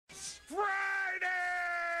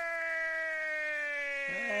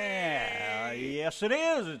Yeah, yes it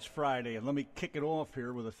is. It's Friday. And let me kick it off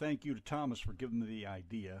here with a thank you to Thomas for giving me the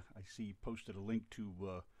idea. I see he posted a link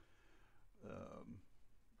to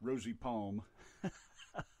Rosie Palm.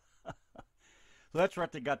 So that's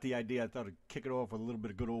right, they got the idea. I thought I'd kick it off with a little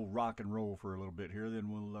bit of good old rock and roll for a little bit here.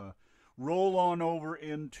 Then we'll roll on over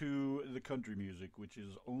into the country music, which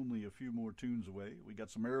is only a few more tunes away. We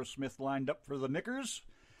got some Aerosmith lined up for the Knickers.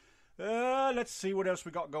 Let's see what else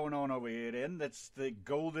we got going on over here then. That's the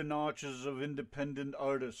Golden Arches of Independent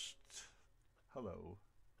Artists. Hello.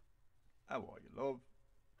 How are you, love?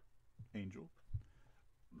 Angel.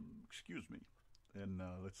 Excuse me. And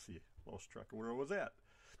let's see. Lost track of where I was at.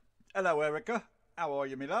 Hello, Erica. How are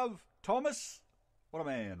you, me love? Thomas? What a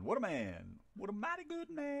man. What a man. What a mighty good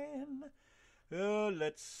man.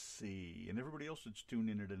 Let's see. And everybody else that's tuned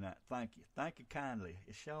in here tonight, thank you. Thank you kindly.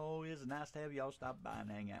 It sure is nice to have y'all stop by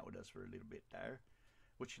and hang out with us for a little bit there.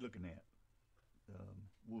 What you looking at?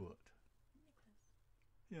 What?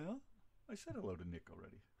 Yeah? I said hello to Nick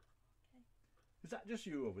already. Okay. Is that just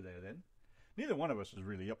you over there then? Neither one of us is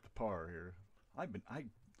really up to par here.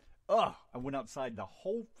 I went outside the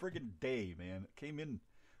whole friggin' day, man. Came in,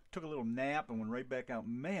 took a little nap, and went right back out.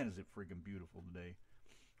 Man, is it friggin' beautiful today.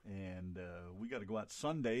 And we got to go out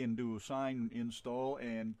Sunday and do a sign install,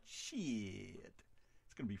 and shit.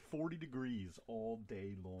 It's going to be 40 degrees all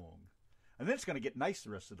day long. And then it's going to get nice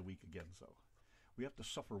the rest of the week again, so we have to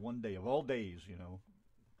suffer one day of all days, you know.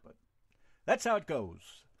 But that's how it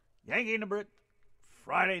goes. Yanki and the Brit,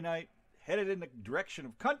 Friday night, headed in the direction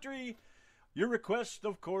of country. Your requests,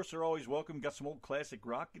 of course, are always welcome. Got some old classic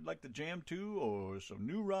rock you'd like to jam to, or some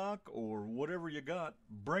new rock, or whatever you got.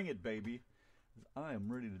 Bring it, baby. I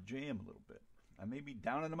am ready to jam a little bit. I may be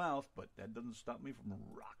down in the mouth, but that doesn't stop me from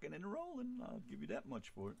rocking and rolling. I'll give you that much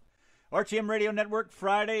for it. RTM Radio Network,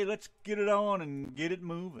 Friday. Let's get it on and get it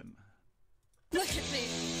moving. Look at me.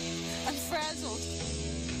 I'm frazzled.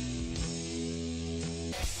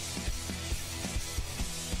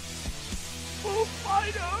 Foo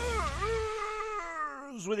Fighters!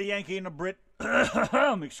 With a Yankee and a Brit.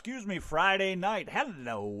 Excuse me, Friday night.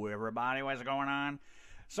 Hello, everybody. What's going on?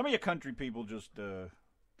 Some of you country people just, we're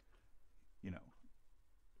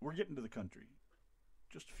getting to the country.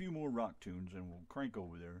 Just a few more rock tunes and we'll crank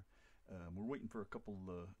over there. We're waiting for a couple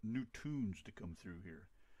new tunes to come through here.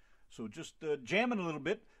 So just jamming a little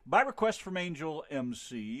bit. By request from Angel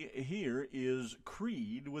MC, here is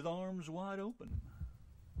Creed with Arms Wide Open.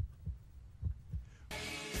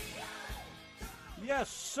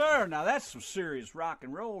 Yes, sir. Now, that's some serious rock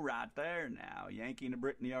and roll right there now. Yankee and the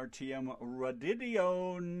Brit and the RTM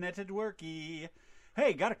Radio Networky.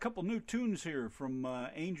 Hey, got a couple new tunes here from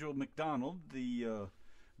Angel McDonald, the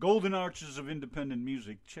Golden Arches of Independent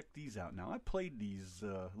Music. Check these out now. I played these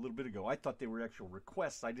a little bit ago. I thought they were actual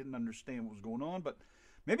requests. I didn't understand what was going on, but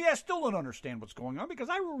maybe I still don't understand what's going on because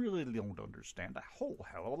I really don't understand a whole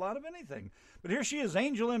hell of a lot of anything. But here she is,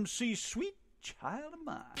 Angel MC, Sweet Child of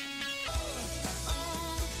Mine.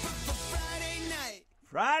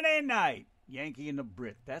 Friday night, Yankee and the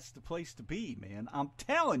Brit. That's the place to be, man. I'm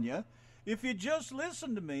telling you, if you just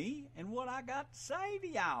listen to me and what I got to say to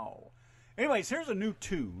y'all. Anyways, here's a new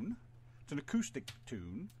tune. It's an acoustic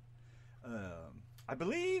tune. I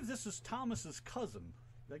believe this is Thomas's cousin.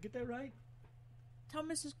 Did I get that right?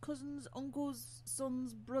 Thomas's cousin's uncle's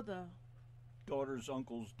son's brother. Daughter's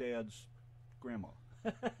uncle's dad's grandma.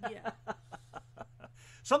 Yeah.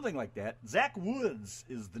 Something like that. Zach Woods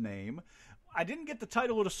is the name. I didn't get the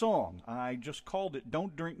title of the song. I just called it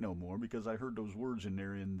 "Don't Drink No More" because I heard those words in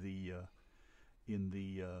there in the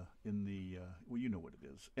well, you know what it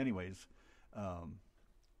is. Anyways,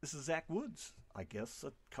 this is Zach Woods, I guess,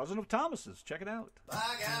 a cousin of Thomas's. Check it out.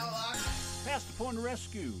 Passed upon the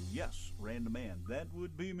rescue. Yes, random man. That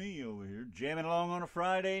would be me over here, jamming along on a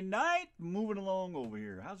Friday night, moving along over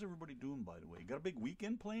here. How's everybody doing, by the way? Got a big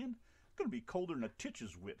weekend planned? It's going to be colder than a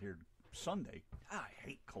titch's wit here Sunday. I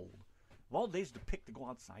hate cold. Of all days to pick to go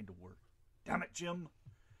outside to work. Damn it, Jim.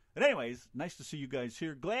 But anyways, nice to see you guys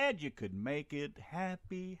here. Glad you could make it.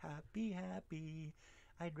 Happy, happy, happy.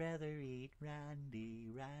 I'd rather eat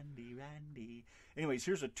Randy, Randy, Randy. Anyways,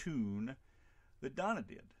 here's a tune that Donna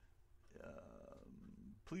did.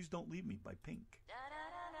 Please Don't Leave Me by Pink.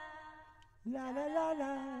 La la la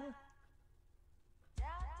la.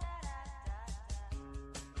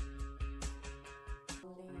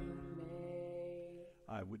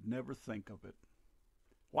 I would never think of it.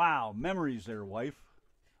 Wow, memories there, wife.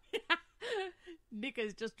 Nick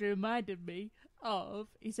has just reminded me of,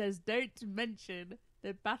 he says, don't mention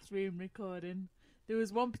the bathroom recording. There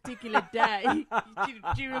was one particular day.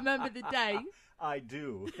 Do you remember the day? I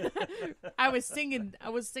do. I was singing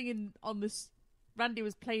on the Randy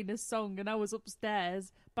was playing a song, and I was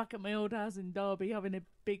upstairs back at my old house in Derby having a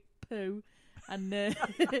big poo, and and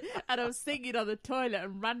I was singing on the toilet,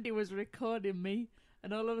 and Randy was recording me,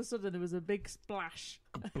 and all of a sudden there was a big splash.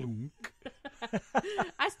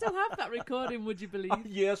 I still have that recording, would you believe?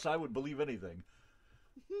 Yes, I would believe anything.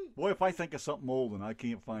 Boy, if I think of something old and I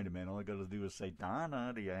can't find it, man, all I got to do is say,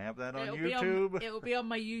 Donna, do you have that on YouTube? It'll be on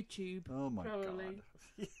my YouTube. Oh, my probably.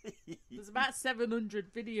 God. There's about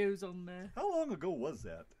 700 videos on there. How long ago was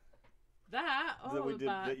that?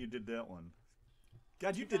 That you did that one.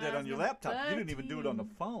 God, you did that on your laptop. You didn't even do it on the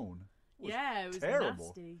phone. It was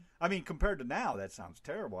terrible. Nasty. I mean, compared to now, that sounds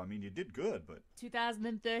terrible. I mean, you did good, but...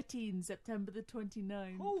 2013, September the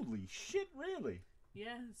 29th. Holy shit, really?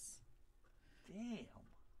 Yes. Damn.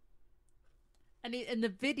 And in the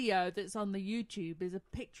video that's on the YouTube is a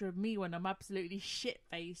picture of me when I'm absolutely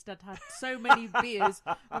shit-faced. I'd had so many beers.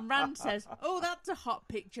 And Rand says, "Oh, that's a hot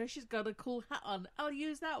picture. She's got a cool hat on. I'll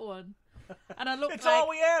use that one." And I look it's all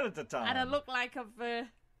we had at the time. And I look like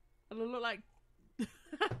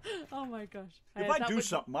oh my gosh. If I do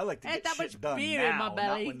something, I like to get shit done now,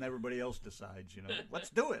 not when everybody else decides, you know. Let's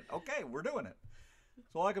do it. Okay, we're doing it.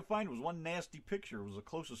 So all I could find was one nasty picture. It was the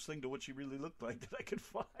closest thing to what she really looked like that I could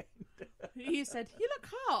find. You said, "You look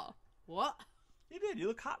hot." What? You did. You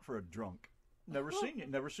look hot for a drunk. Never seen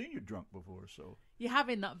you drunk before. So you're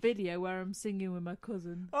having that video where I'm singing with my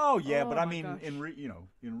cousin. Oh yeah, but I mean, in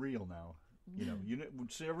real now. You know,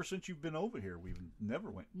 ever since you've been over here, we've never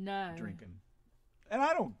went drinking. And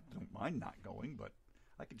I don't mind not going, but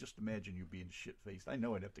I could just imagine you being shit-faced. I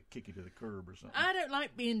know I'd have to kick you to the curb or something. I don't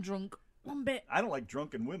like being drunk one bit. I don't like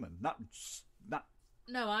drunken women. Not.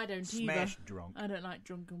 No, I don't smash either. Drunk. I don't like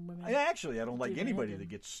drunken women. I don't like anybody that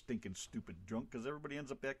gets stinking stupid drunk because everybody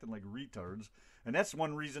ends up acting like retards. And that's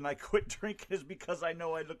one reason I quit drinking is because I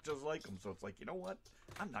know I look just like them. So it's like, you know what?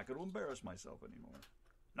 I'm not going to embarrass myself anymore.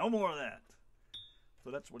 No more of that.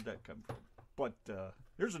 So that's where that come from. But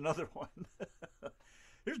here's another one.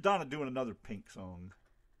 Here's Donna doing another Pink song.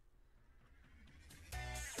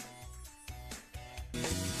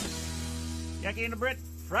 Yanki and the Brit,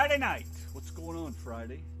 Friday night. What's going on,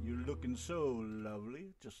 Friday? You're looking so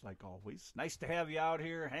lovely, just like always. Nice to have you out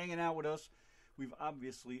here hanging out with us. We've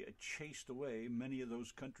obviously chased away many of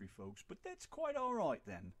those country folks, but that's quite all right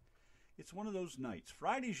then. It's one of those nights.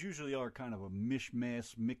 Fridays usually are kind of a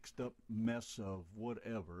mishmash, mixed up mess of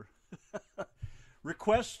whatever.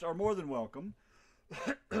 Requests are more than welcome.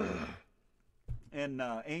 And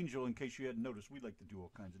Angel, in case you hadn't noticed, we like to do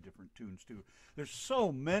all kinds of different tunes too. There's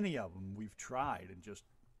so many of them we've tried and just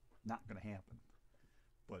not going to happen.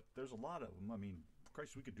 But there's a lot of them. I mean,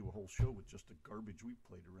 Christ, we could do a whole show with just the garbage we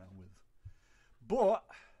played around with. But,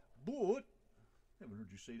 haven't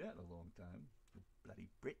heard you say that in a long time. You bloody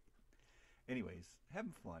Brit. Anyways,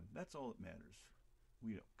 having fun. That's all that matters.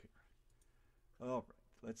 We don't care. All right,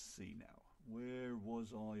 let's see now. Where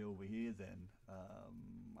was I over here then?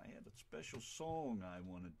 I had a special song I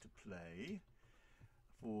wanted to play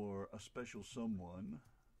for a special someone,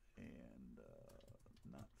 and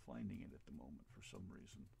not finding it at the moment for some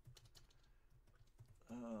reason.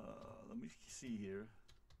 Let me see here.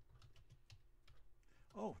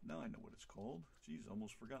 Oh, now I know what it's called. Jeez,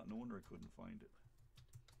 almost forgot. No wonder I couldn't find it.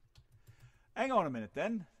 Hang on a minute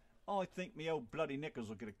then. Oh, I think me old bloody knickers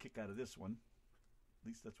will get a kick out of this one. At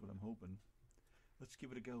least that's what I'm hoping. Let's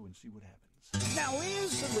give it a go and see what happens. Now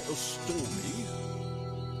here's a little story.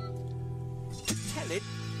 To tell it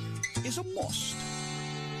is a must.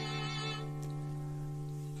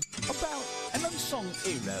 About an unsung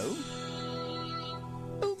hero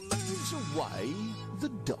who moves away the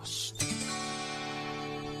dust.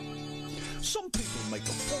 Some people make a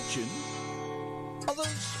fortune,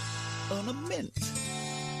 others earn a mint.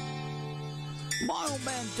 My old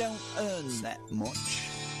man don't earn that much.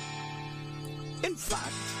 In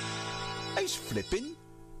fact, he's flipping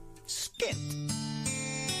skint.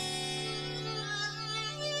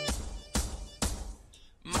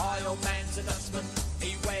 My old man's a dustman,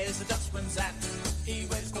 he wears a dustman's hat. He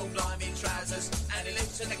wears gold blimey trousers and he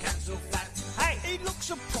lives in a council flat. Hey! He looks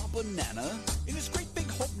a proper nana in his great big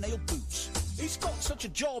hobnail boots. He's got such a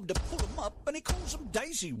job to pull him up and he calls them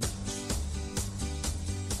daisy roots.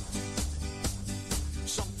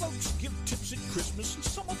 Some folks give tips at Christmas and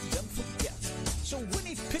some of them forget. So when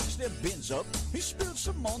he picks their bins up, he spills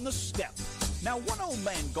some on the step. Now one old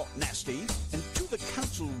man got nasty and to the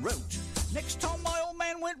council wrote, next time my old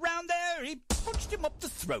man went round there, he punched him up the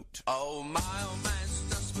throat. Oh, my old man's a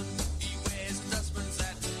dustman, he wears a dustman's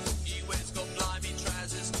hat. He wears gold blimey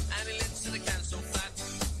trousers and he lives in a council flat.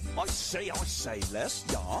 I say, Les,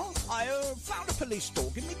 yeah, I found a police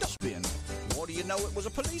dog in me dustbin. What do you know it was a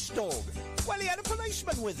police dog? Well, he had a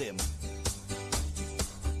policeman with him.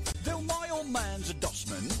 Though my old man's a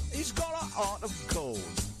dustman, he's got a heart of gold.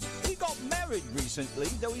 He got married recently,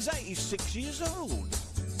 though he's 86 years old.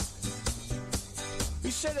 He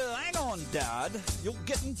said, hang on, Dad, you're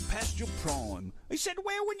getting past your prime. He said,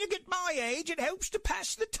 well, when you get my age, it helps to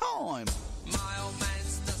pass the time. My old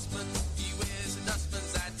man's dustman, he wears a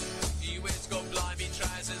dustman's hat. He wears gold blimey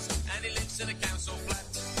trousers, and he lives in a council flat.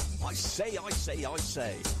 I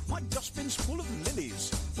say, my dustbin's full of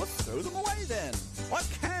lilies. Well, throw them away then. I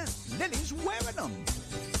can't. Lily's wearing them.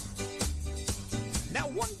 Now,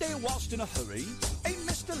 one day whilst in a hurry, he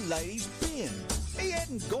missed a lady's bin. He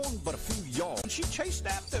hadn't gone but a few yards, and she chased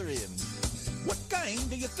after him. What game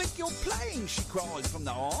do you think you're playing? She cried from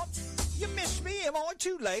the heart. You missed me, am I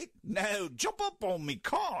too late? Now, jump up on me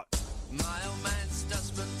cart. My old man's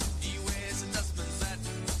dustman, he wears a dustman's hat.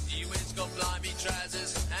 He wears gold blimey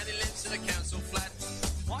trousers, and he lives in a council flat.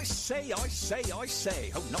 I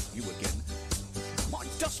say, oh, not you again. My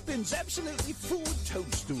dustbin's absolutely full of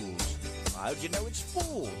toadstools. How do you know it's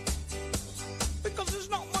full? Because there's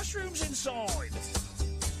not mushrooms inside.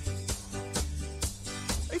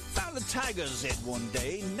 He found a tiger's head one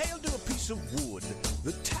day, nailed to a piece of wood.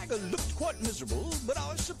 The tiger looked quite miserable, but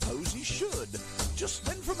I suppose he should. Just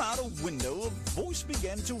then from out a window, a voice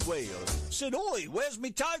began to wail. Said, oi, where's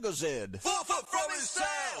me tiger's head? 4 foot from his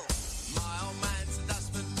tail! My old man's a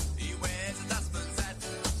dustman, he wears a dustman's hat.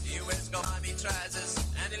 He wears gold blimey trousers,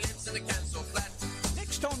 and he lives in a council flat.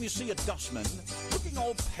 Next time you see a dustman looking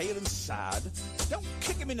all pale and sad, don't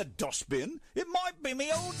kick him in a dustbin. It might be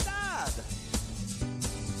me old dad.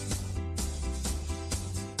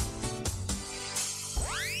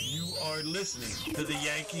 You are listening to the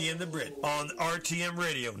Yankee and the Brit on RTM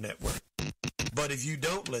Radio Network. But if you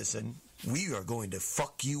don't listen, we are going to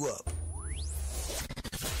fuck you up.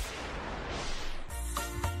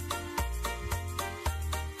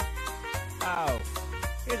 Oh,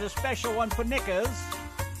 here's a special one for Knickers.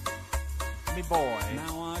 Me boy.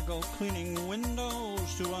 Now I go cleaning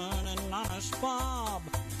windows to earn an honest bob.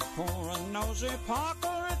 For a nosy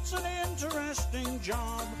Parker, it's an interesting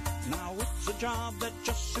job. Now it's a job that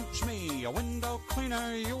just suits me. A window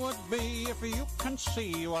cleaner you would be if you can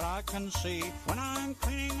see what I can see. When I'm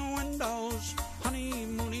cleaning windows,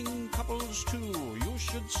 honeymooning couples too. You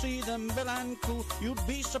should see them bill and coo. You'd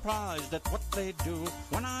be surprised at what they do.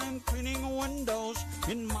 When I'm cleaning windows,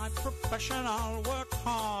 in my profession I'll work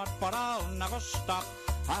hard, but I'll never stop.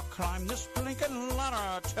 I'll climb this blinking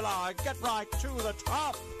ladder till I get right to the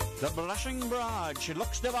top. The blushing bride, she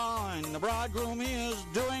looks divine. The bridegroom, he is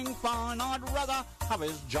doing fine. I'd rather have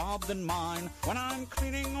his job than mine. When I'm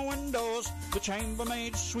cleaning windows, the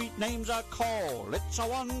chambermaid's sweet names I call. It's a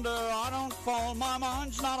wonder I don't fall. My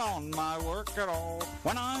mind's not on my work at all.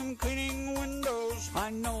 When I'm cleaning windows,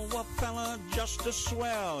 I know a fella just as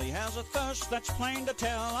swell. He has a thirst that's plain to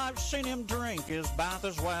tell. I've seen him drink his bath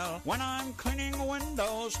as well. When I'm cleaning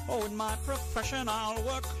windows, oh, in my profession I'll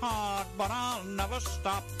work hard, but I'll never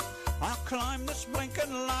stop. I'll climb this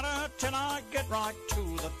blinking ladder till I get right to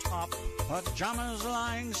the top. Pajamas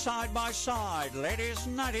lying side by side, ladies'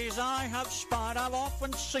 nighties I have spied. I've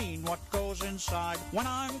often seen what goes inside when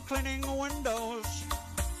I'm cleaning windows.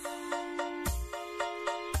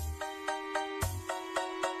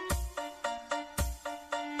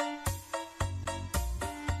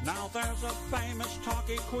 Now there's a famous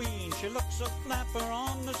talkie queen. She looks a flapper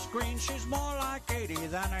on the screen. She's more like 80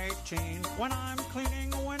 than 18. When I'm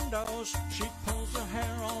cleaning windows, she pulls her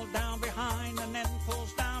hair all down behind and then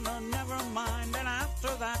pulls down her never mind, and after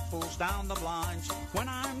that pulls down the blinds. When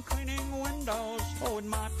I'm cleaning windows, oh, in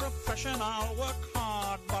my profession I'll work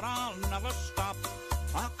hard, but I'll never stop.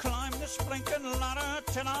 I'll climb this blinking ladder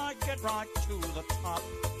till I get right to the top.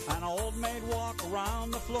 An old maid walk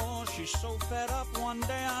around the floor. She's so fed up one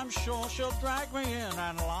day I'm sure she'll drag me in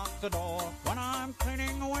and lock the door. When I'm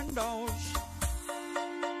cleaning windows.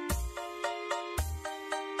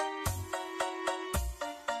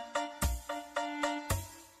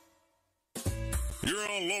 You're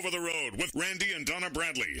all over the road with Randy and Donna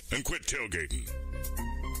Bradley, and quit tailgating.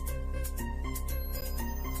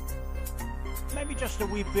 Maybe just a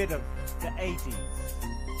wee bit of the 80s.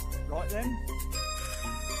 Right then?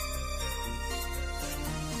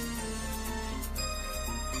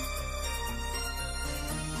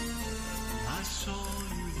 I saw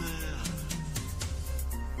you there,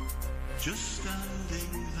 just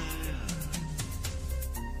standing there,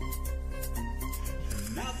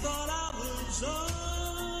 and I thought I was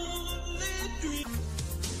only dreaming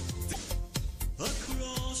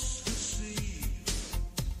across the sea,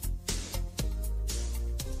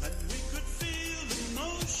 and we could feel the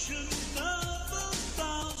motion of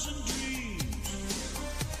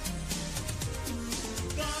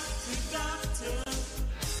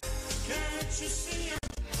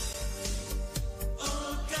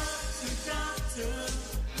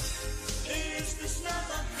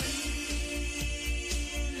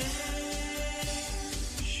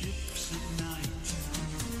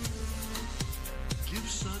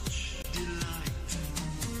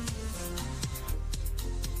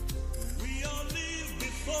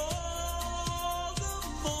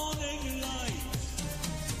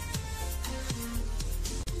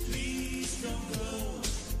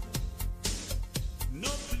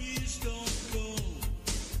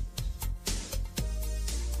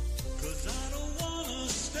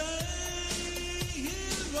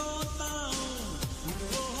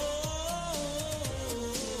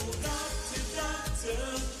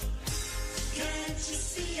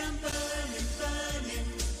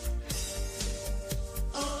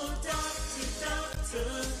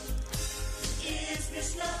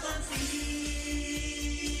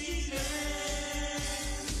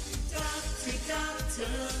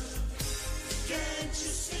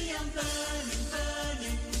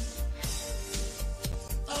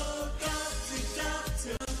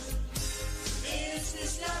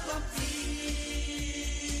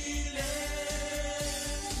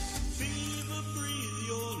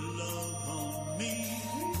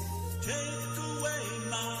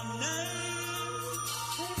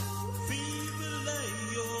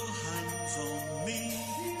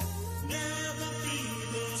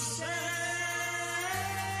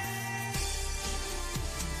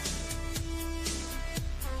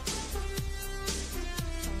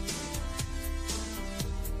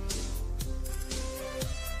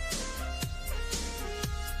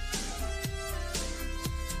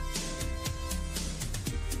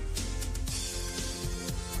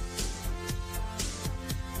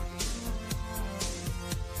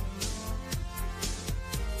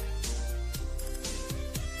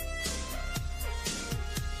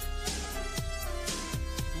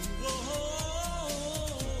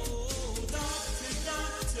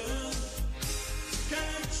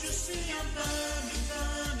see I'm burning,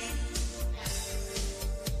 burning.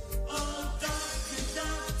 Oh, doctor,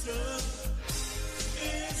 doctor,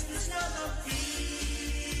 is this love I'm feeling?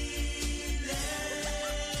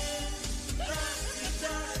 Doctor,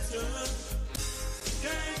 doctor,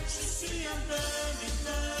 can't you see I'm burning,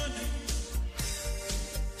 burning?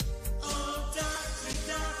 Oh, doctor,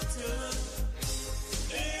 doctor,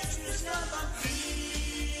 is this love I'm feeling?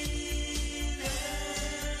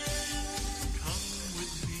 Come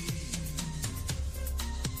with me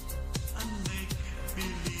and make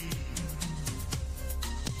believe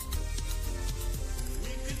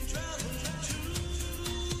we can travel to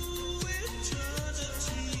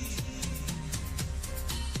eternity.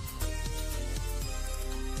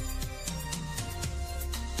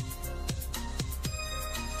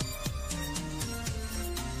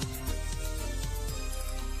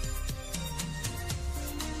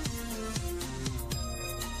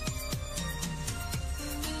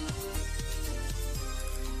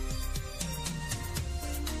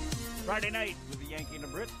 Friday night with the Yankee and the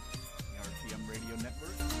Brit, the RTM Radio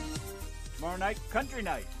Network. Tomorrow night, Country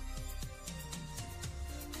Night.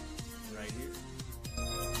 Right here.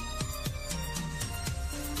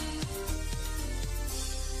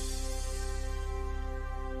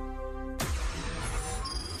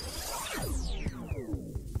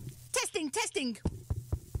 Testing, testing.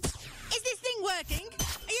 Is this thing working?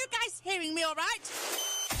 Are you guys hearing me all right?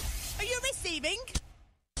 Are you receiving?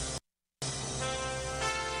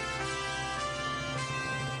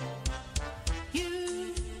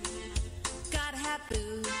 You gotta have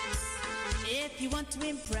boobs if you want to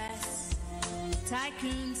impress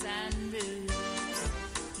tycoons and boobs.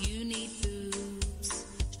 You need boobs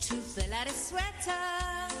to fill out a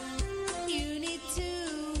sweater. You need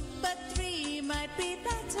 2, but 3 might be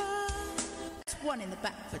better. There's one in the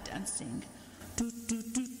back for dancing. Do, do,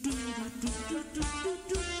 do, do, do, do, do, do, do,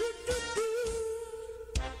 do, do, do.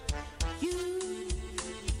 You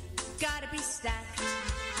gotta be stacked.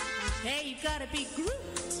 Hey, you gotta be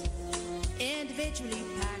grouped, individually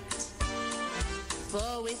packed.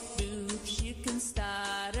 For with boobs you can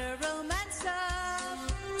start a romance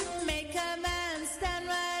off. Make a man stand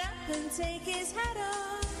right up and take his hat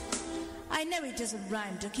off. I know it doesn't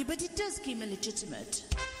rhyme, Ducky, but it does seem legitimate.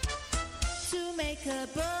 To make a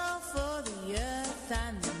bow for the earth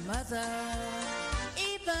and the mother.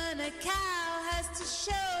 Even a cow has to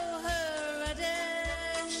show her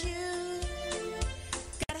udders. You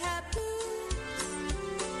gotta have boobs.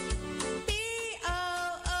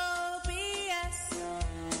 B-O-O-B-S.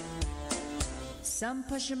 Some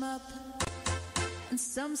push 'em up, and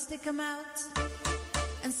some stick 'em out,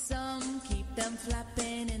 and some keep them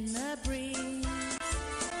flapping in the breeze.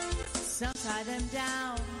 Some tie them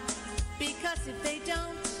down, because if they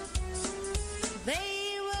don't,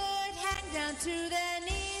 they would hang down to their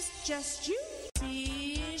knees. Just you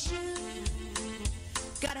see, you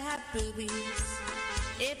gotta have boobies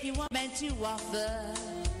if you want men to offer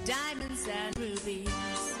diamonds and rubies.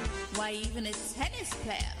 Why, even a tennis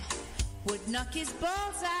player would knock his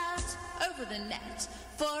balls out over the net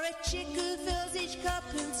for a chick who fills each cup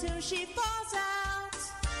until she falls out.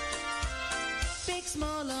 Big,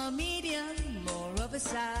 small or medium, more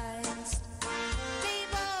oversized.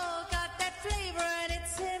 They've all got that flavor and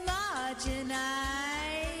it's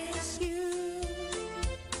homogenized. You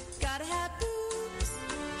gotta have boobs.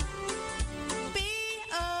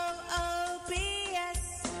 B-O-O-B-S.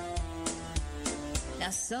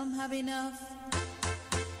 Now some have enough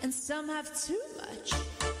and some have too much,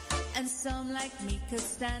 and some like me could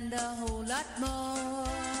stand a whole lot more.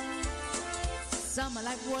 Some are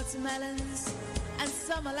like watermelons, and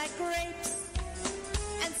some are like grapes,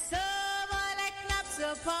 and some are like knocks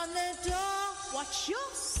upon the door. What's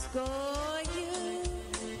your score? You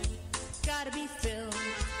gotta be filled.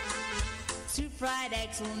 2 fried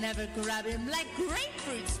eggs will never grab him like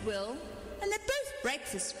grapefruits will, and they're both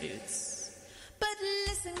breakfast foods. But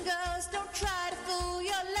listen, girls, don't try to fool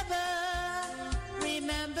your lover.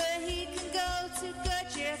 Remember, he can go to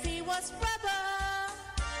Gertrude if he wants rubber.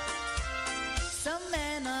 Some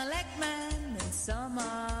men are like men, and some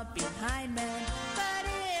are behind men. But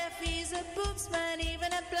if he's a boobsman,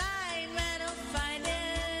 even a blind man will find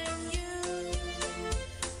him. You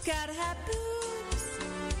gotta have boobs.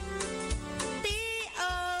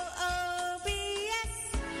 B-O-O-B-S.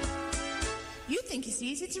 You think it's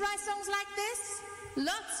easy to write songs like this?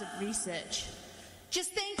 Lots of research.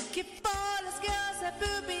 Just think if all us girls had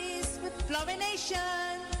boobies with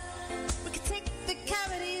fluorination, we could take the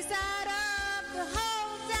cavities out of the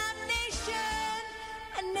whole damnation.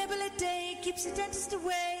 A nibble a day keeps the dentist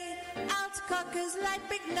away. Out cockers like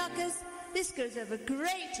big knockers. this goes over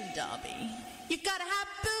great in Derby. You gotta have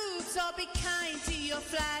boobs or be kind to your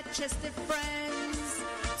flat-chested friends.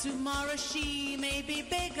 Tomorrow she may be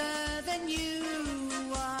bigger than you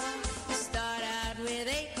are. You start out with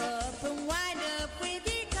A cup and wind up with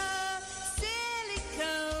E cup.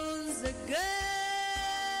 Silicone's a girl's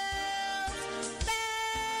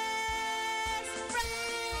best friend.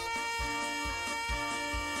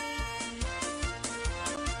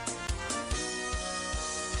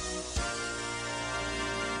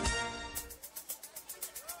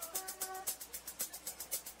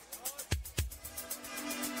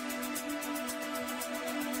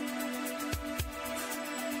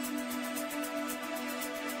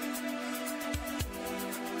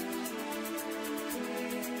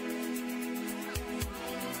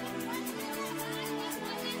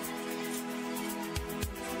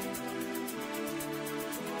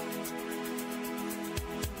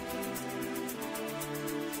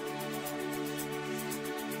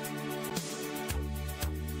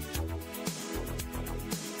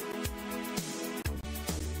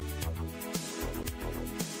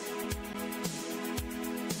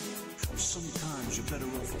 Sometimes you're better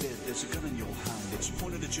off dead. There's a gun in your hand. It's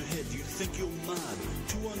pointed at your head. You think you're mad.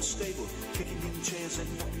 Too unstable. Kicking in chairs and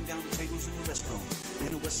knocking down tables in a restaurant.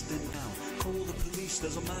 In a West End town. Call the police.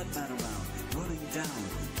 There's a madman around. Running down.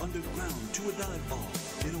 Underground. To a dive bar.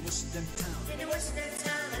 In a West End town. In a West End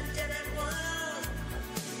town, a dead end world.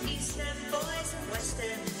 East End boys and West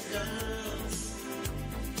End girls.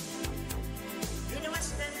 In a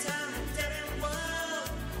West End town, a dead end world.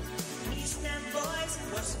 East End boys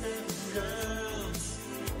and West End girls.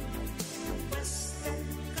 West End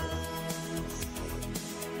girls.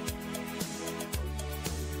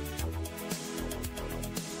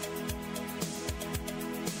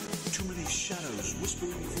 Too many shadows,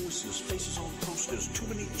 whispering voices, faces on posters, too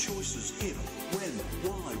many choices. If, when,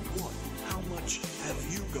 why, what, how much have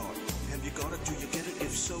you got? Have you got it? Do you get it?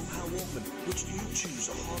 If so, how often? Which do you choose,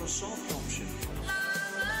 a hard or soft option? How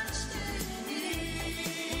much do you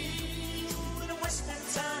need? In a West End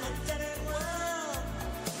town, a dead end world.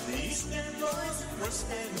 The East End boys and West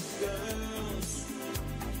End girls.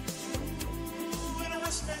 In a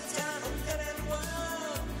West End town, a dead end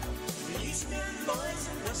world. The East End boys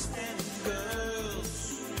and West End girls.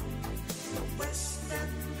 West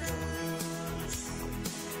End girls.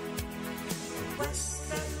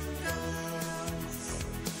 West End girls.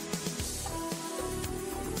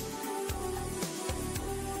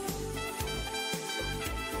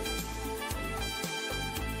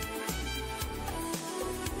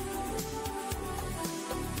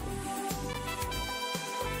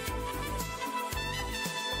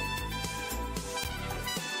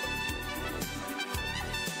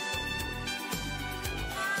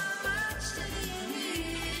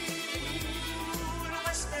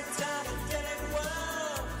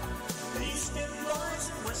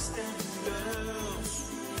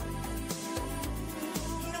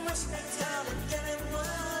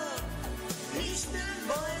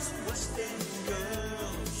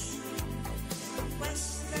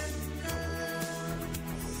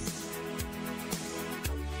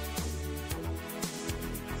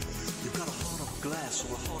 glass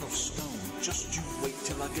or a heart of stone. Just you wait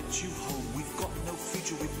till I get you home. We've got no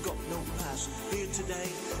future, we've got no past. Here today,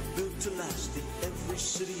 built to last in every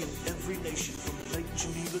city and every nation, from Lake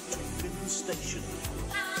Geneva to Finland Station.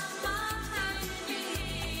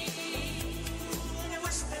 In a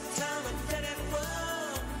West End town, a dead end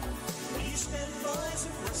world. East End boys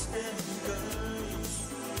and West End girls.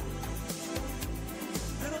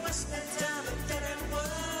 In a West End town, a dead end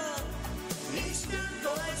world. East End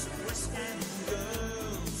boys and West End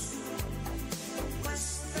girls.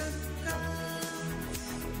 West End girls.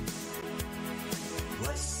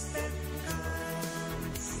 West End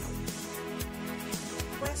girls.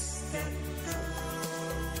 West End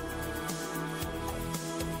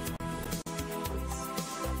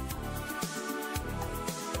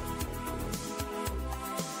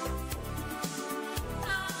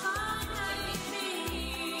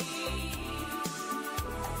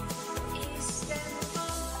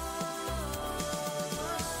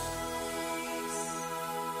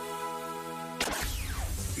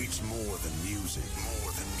It's more than music.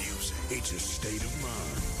 More than music. It's a state of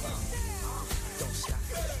mind. Don't stop.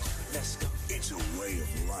 Let's go. It's a way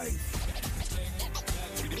of life.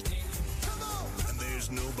 And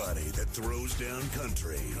there's nobody that throws down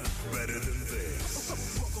country better than this.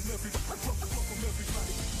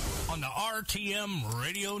 On the RTM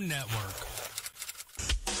Radio Network.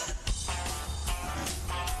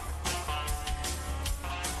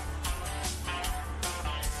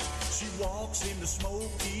 She walks in the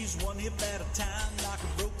Smokies, one hip at a time, like a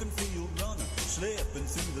broken field runner, slipping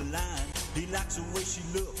through the line. He likes the way she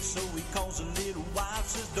looks, so he calls a little wife,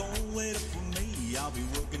 says, don't wait up for me, I'll be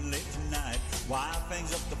working late tonight. Wife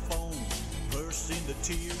hangs up the phone, bursts into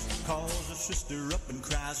tears, calls her sister up and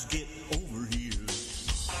cries, get over here.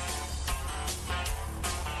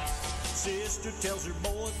 Sister tells her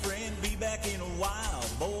boyfriend, be back in a while.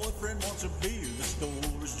 Boyfriend wants a beer, the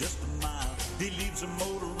store is just a mile. He leaves the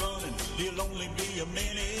motor running, he'll only be a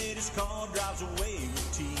minute. His car drives away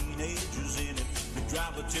with teenagers in it. The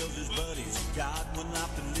driver tells his buddies, got one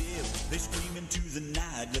life to live. They scream into the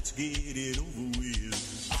night, let's get it over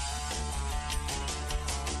with.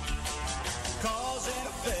 Cause and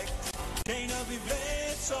effect, chain of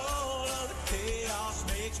events, all of the chaos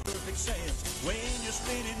makes perfect sense. When you're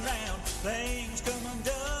spinning round, things come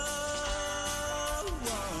undone.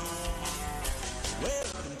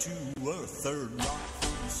 Welcome to our third rock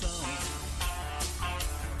from the sun.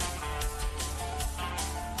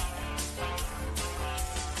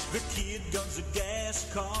 The kid guns the gas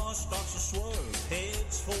car, starts to swerve,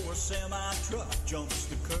 heads for a semi-truck, jumps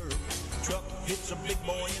the curb. Truck hits a big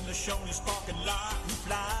boy in the Shoney's parking lot, who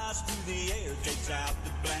flies through the air, takes out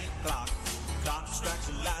the blank clock. Clock strikes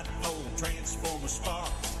a light pole, transformer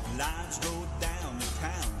spark, lines go down, the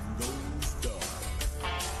town goes dark.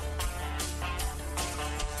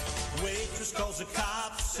 Waitress calls the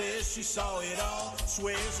cops, says she saw it all,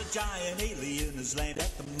 swears a giant alien has landed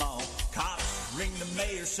at the mall. Cops ring the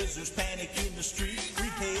mayor, says there's panic in the street.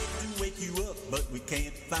 We'd hate to wake you up, but we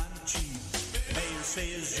can't find the chief. Mayor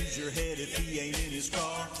says use your head if he ain't in his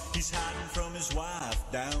car. He's hiding from his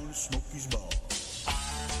wife down at Smokey's bar.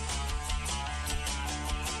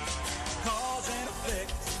 Cause and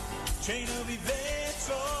effect, chain of events,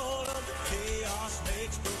 all of the chaos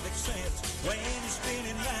makes perfect sense. When you're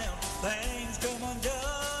spinning round, things come undone.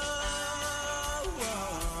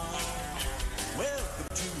 Welcome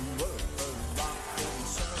to Earth, rock and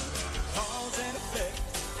sun. Cause and effect,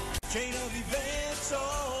 chain of events,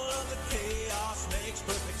 all of the chaos makes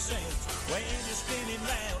perfect sense. When you're spinning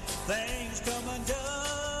round, things come undone.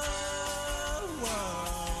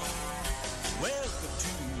 Welcome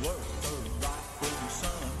to Earth, rock and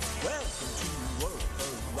sun. Welcome to Earth,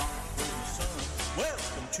 rock and sun.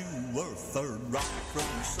 Welcome to Earth, rock from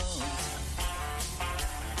the sun.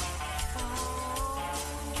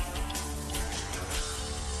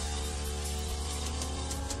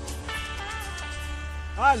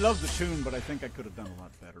 I love the tune, but I think I could have done a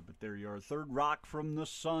lot better. But there you are, third rock from the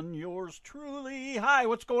sun, yours truly. Hi,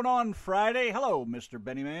 what's going on Friday? Hello, Mr.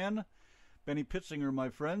 Benny Man. Benny Pitzinger, my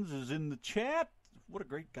friends, is in the chat. What a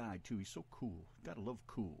great guy, too. He's so cool. Gotta love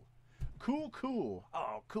cool. Cool.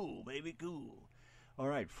 Oh, cool, baby, cool. All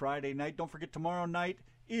right, Friday night. Don't forget, tomorrow night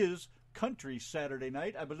is Country Saturday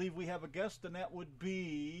night. I believe we have a guest, and that would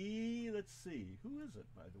be, let's see, who is it,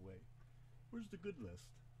 by the way? Where's the good list?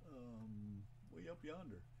 Way up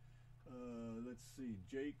yonder. Let's see,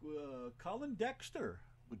 Jake, Colin Dexter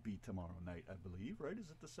would be tomorrow night, I believe, right? Is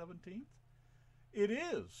it the 17th? It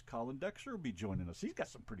is. Colin Dexter will be joining us. He's got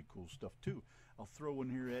some pretty cool stuff, too. I'll throw one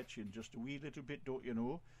here at you in just a wee little bit, don't you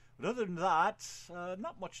know? But other than that,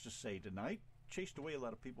 not much to say tonight. Chased away a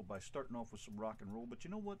lot of people by starting off with some rock and roll, but you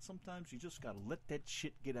know what? Sometimes you just got to let that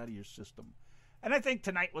shit get out of your system. And I think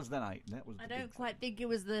tonight was the night. And that was. I don't quite think it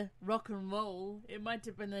was the rock and roll. It might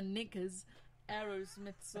have been the Knickers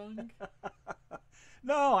Aerosmith song.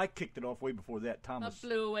 No, I kicked it off way before that. Thomas That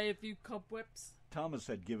blew away a few cobwebs. Thomas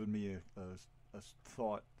had given me a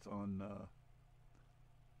thought on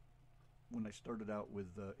when I started out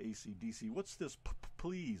with AC/DC. What's this?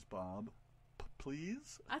 Please, Bob.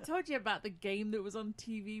 Please? I told you about the game that was on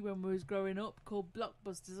TV when we was growing up called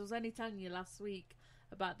Blockbusters. I was only telling you last week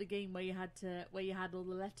about the game where you had all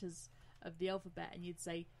the letters of the alphabet, and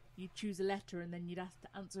you'd choose a letter, and then you'd have to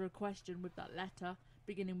answer a question with that letter,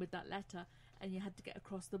 beginning with that letter, and you had to get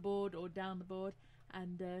across the board or down the board.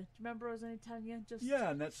 And do you remember I was only telling you? Yeah,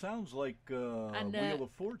 and that sounds like Wheel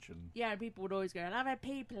of Fortune. Yeah, and people would always go, "I'll have a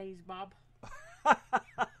pee, please, Bob."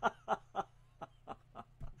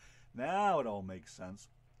 Now it all makes sense.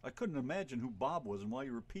 I couldn't imagine who Bob was and why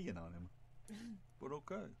you were peeing on him. But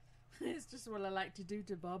okay. It's just what I like to do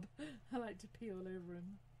to Bob. I like to pee all over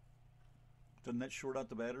him. Doesn't that short out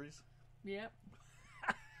the batteries? Yep.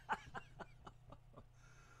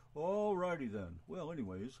 Alrighty then. Well,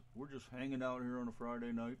 anyways, we're just hanging out here on a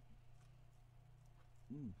Friday night.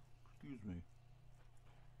 Excuse me.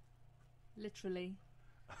 Literally.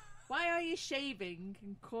 Why are you shaving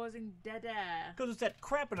and causing dead air? Because it's that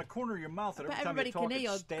crap in the corner of your mouth that every time you talk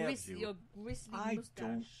it stabs you. Your gristly I mustache.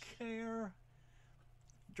 don't care.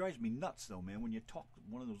 It drives me nuts though, man, when you talk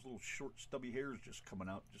one of those little short, stubby hairs just coming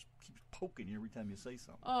out, just keeps poking you every time you say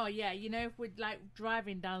something. Oh, yeah, you know, if we're, like,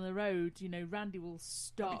 driving down the road, you know, Randy will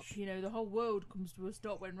stop. You know, the whole world comes to a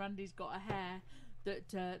stop when Randy's got a hair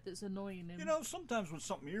that's annoying him. You know, sometimes when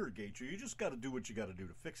something irritates you, you just got to do what you got to do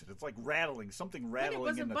to fix it. It's like rattling, something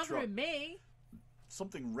rattling in the truck. It wasn't bothering me.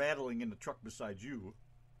 Something rattling in the truck beside you.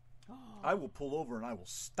 Oh. I will pull over and I will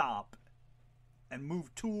stop and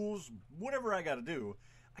move tools, whatever I got to do.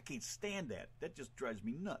 I can't stand that. That just drives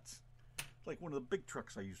me nuts. It's like one of the big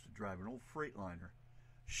trucks I used to drive, an old Freightliner.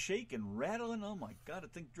 Shaking, rattling, oh my God,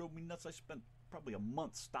 that thing drove me nuts. I spent probably a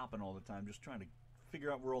month stopping all the time just trying to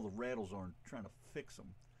figure out where all the rattles are and trying to fix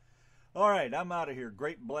them. All right, I'm out of here.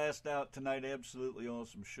 Great blast out tonight. Absolutely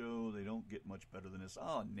awesome show. They don't get much better than this.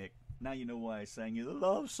 Oh, Nick, now you know why I sang you the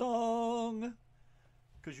love song.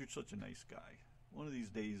 Because you're such a nice guy. One of these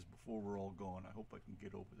days before we're all gone, I hope I can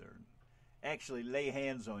get over there and actually lay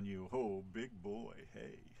hands on you. Oh, big boy,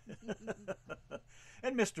 hey.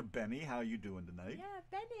 And Mr. Benny, how you doing tonight? Yeah,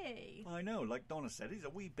 Benny. I know, like Donna said, he's a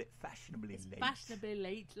wee bit fashionably late. Fashionably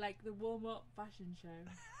late, like the warm-up fashion show.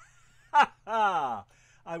 Ha ha!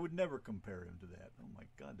 I would never compare him to that. Oh my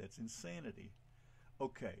God, that's insanity.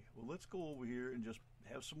 Okay, well, let's go over here and just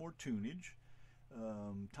have some more tunage.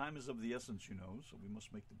 Time is of the essence, you know, so we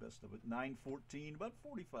must make the best of it. 9:14, about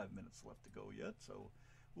 45 minutes left to go yet, so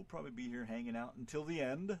we'll probably be here hanging out until the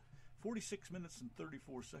end. 46 minutes and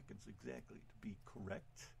 34 seconds exactly, to be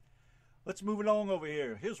correct. Let's move along over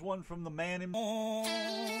here. Here's one from the man himself.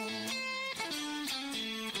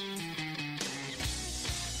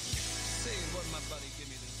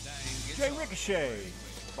 Jay Ricochet,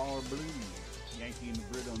 Bar Blues, Yankee and the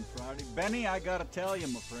Brit on Friday. Benny, I gotta tell you,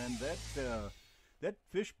 my friend, that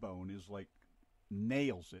Fishbone is like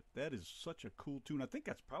nails it. That is such a cool tune. I think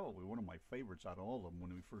that's probably one of my favorites out of all of them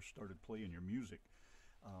when we first started playing your music.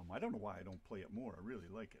 I don't know why I don't play it more. I really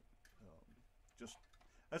like it. Just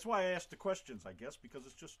that's why I asked the questions, I guess, because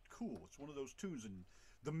it's just cool. It's one of those tunes, and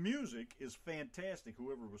the music is fantastic.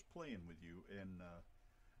 Whoever was playing with you, and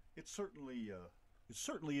it certainly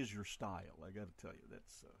is your style. I got to tell you,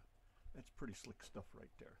 that's pretty slick stuff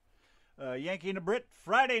right there. Yankee and the Brit,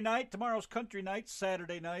 Friday night. Tomorrow's country night,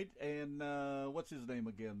 Saturday night. And what's his name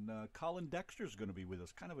again? Colin Dexter's going to be with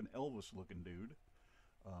us. Kind of an Elvis-looking dude.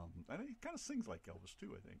 I think he kind of sings like Elvis,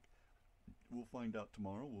 too, I think. We'll find out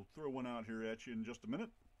tomorrow. We'll throw one out here at you in just a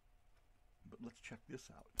minute. But let's check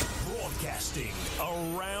this out. Broadcasting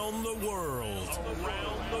around the world.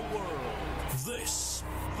 This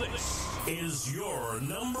is your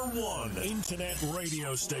 #1 internet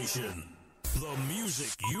radio station. The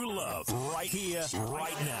music you love right here,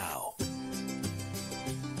 right now.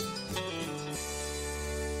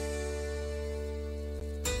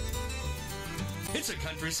 It's a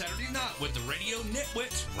Country Saturday Night with the Radio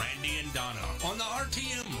Nitwits, Randy and Donna, on the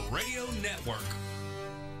RTM Radio Network.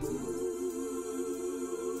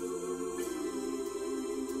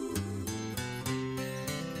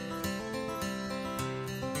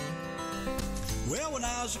 Well, when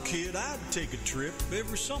I was a kid, I'd take a trip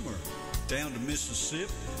every summer down to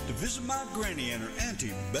Mississippi to visit my granny and her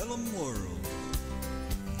antebellum world.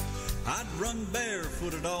 I'd run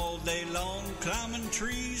barefooted all day long, climbing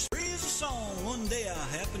trees, raise a song. One day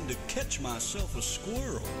I happened to catch myself a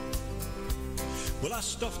squirrel. Well, I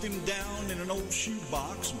stuffed him down in an old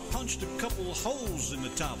shoebox and punched a couple holes in the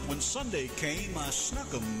top. When Sunday came, I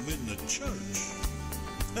snuck him in the church.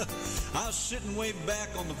 I was sitting way back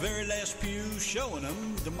on the very last pew, showing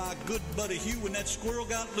him to my good buddy Hugh when that squirrel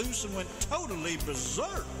got loose and went totally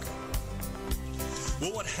berserk.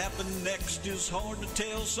 Well, what happened next is hard to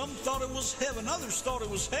tell. Some thought it was heaven, others thought it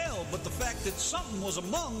was hell, but the fact that something was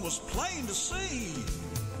among was plain to see.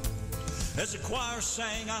 As the choir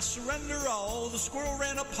sang, I surrender all, the squirrel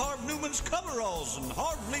ran up Harv Newman's coveralls, and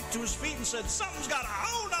Harv leaped to his feet and said, "Something's got a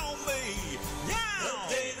hold on me." Yeah!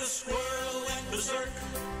 The day the squirrel went berserk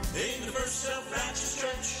in the first self-righteous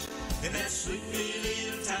church in that sleepy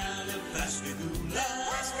little town of Pascagoula.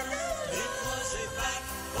 It was a fight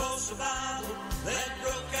for survival that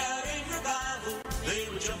broke out in revival. They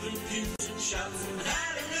were jumping pews and shouting,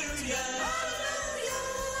 "Hallelujah! Hallelujah!"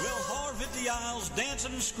 Well, Harv hit the aisles,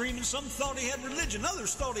 dancing and screaming. Some thought he had religion,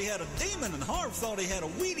 others thought he had a demon, and Harv thought he had a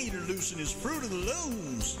weed eater loose in his Fruit of the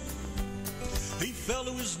Looms. He fell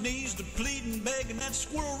to his knees to plead and beg, and that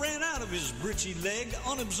squirrel ran out of his britchy leg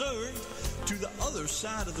unobserved to the other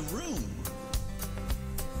side of the room.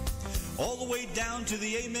 All the way down to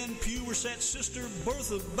the Amen pew where sat Sister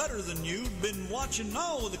Bertha Better Than You, been watching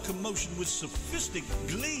all of the commotion with sophistic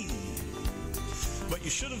glee. But you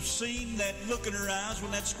should have seen that look in her eyes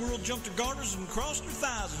when that squirrel jumped her garters and crossed her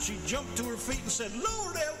thighs, and she jumped to her feet and said,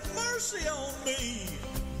 Lord, have mercy on me.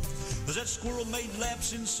 As that squirrel made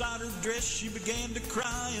laps inside her dress, she began to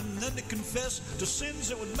cry and then to confess to sins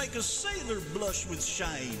that would make a sailor blush with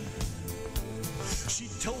shame. She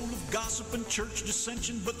told of gossip and church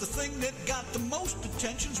dissension, but the thing that got the most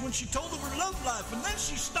attention's when she told of her love life, and then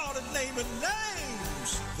she started naming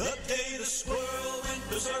names. The day the squirrel went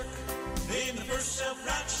berserk in the first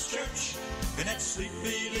self-righteous church in that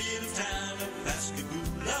sleepy little town of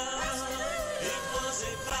Pascagoula. It was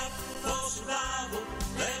a fight for survival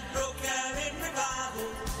that broke out in revival.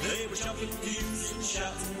 They were jumping pews and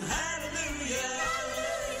shouting hallelujah.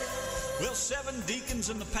 Well, 7 deacons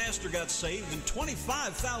and the pastor got saved, and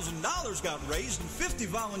 $25,000 got raised, and 50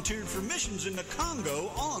 volunteered for missions in the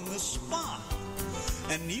Congo on the spot.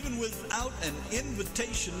 And even without an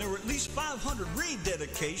invitation, there were at least 500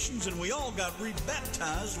 rededications, and we all got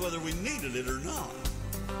rebaptized whether we needed it or not.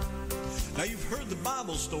 Now, you've heard the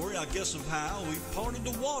Bible story, I guess, of how we parted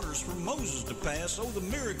the waters for Moses to pass. Oh, the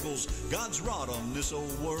miracles God's wrought on this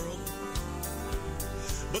old world.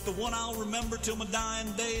 But the one I'll remember till my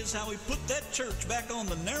dying day is how he put that church back on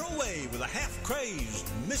the narrow way with a half-crazy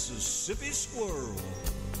Mississippi squirrel.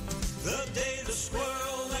 The day the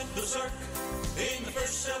squirrel went berserk in the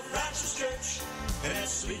first self-righteous church in that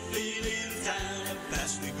sleepy little town of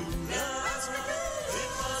Pascagoula.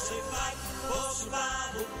 It was a fight for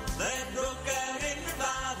survival that broke out in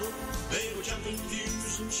revival. They were jumping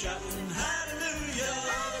pews and shouting hallelujah.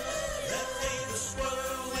 That day the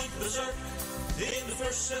squirrel went berserk in the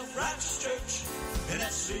first self-righteous church in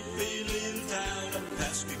that sleepy little town of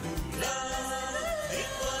Pascagoula. It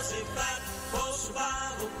was a fight for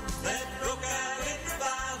survival that broke out in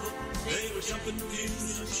revival. They were jumping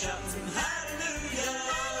pews and shouting hallelujah.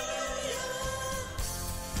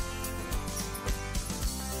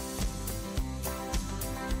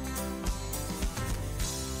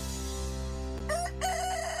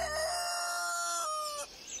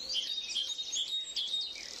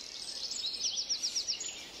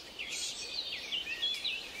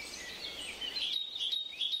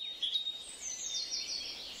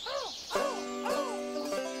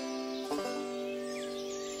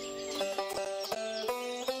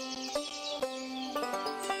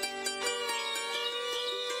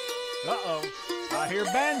 Uh-oh, I hear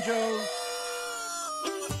banjos.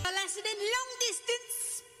 A lesson in long-distance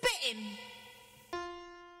spitting.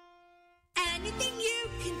 Anything you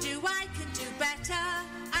can do, I can do better.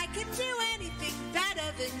 I can do anything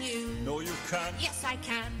better than you. No, you can't. Yes, I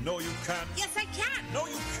can. No, you can't. Yes, I can. No,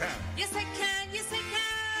 you can't. Yes, I can. Yes, I can.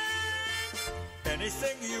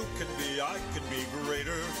 Anything you can be, I can be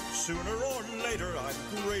greater. Sooner or later, I'm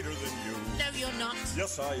greater than you. No, you're not.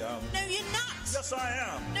 Yes, I am. No, you're not. Yes, I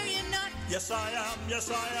am. No, you're not. Yes, I am.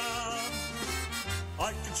 Yes, I am.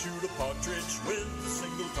 I can shoot a partridge with a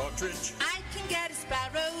single cartridge. I can get a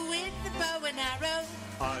sparrow with a bow and arrow.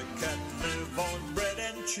 I can live on bread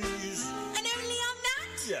and cheese. And only on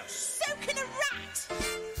that? Yes. So can a rat.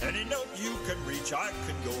 Any note you can reach, I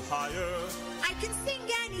can go higher. I can sing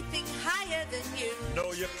anything higher than you.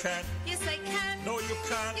 No, you can't. Yes, I can. No, you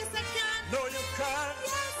can't. Yes, I can. No, you can't.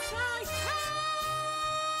 Yes, I can.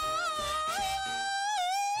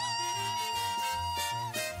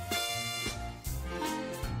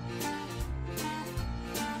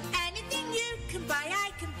 Anything you can buy,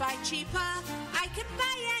 I can buy cheaper. I can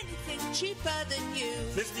buy anything cheaper than you.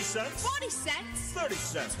 50 cents? 40 cents. 30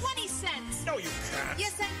 cents. 20 cents. No, you can't.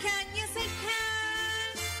 Yes, I can. Yes, I can.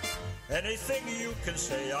 Anything you can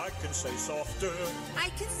say, I can say softer. I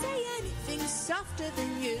can say anything softer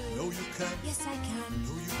than you. No, you can't. Yes, I can.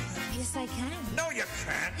 No, you can't. Yes, I can. No, you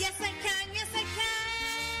can't. Yes, I can. Yes, I can.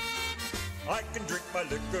 I can drink my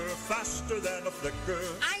liquor faster than a flicker.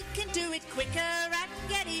 I can do it quicker. I can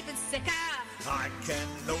get even sicker. I can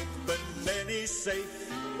open any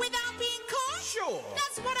safe without being caught? Sure.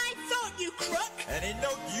 That's what I thought, you crook. Any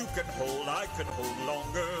note you can hold, I can hold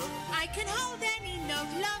longer. I can hold any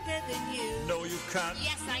note longer than you. No, you can't.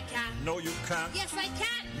 Yes, I can. No, you can't. Yes, I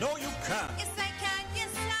can. No, you can't. Yes, I can.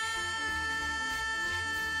 Yes, I can.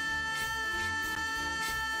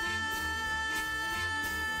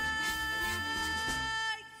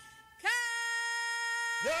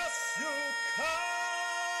 Yes, you can.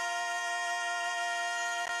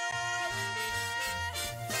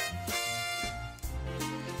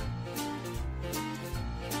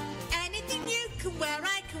 Anything you can wear,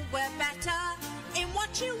 I can wear better. In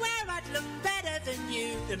what you wear, I'd look better than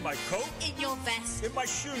you. In my coat? In your vest. In my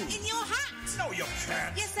shoes? In your hat. No, you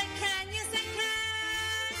can't. Yes, I can. Yes, I can.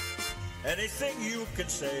 Anything you can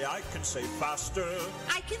say, I can say faster.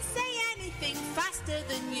 I can say anything faster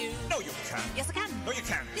than you. No, you can't. Yes, I can. No, you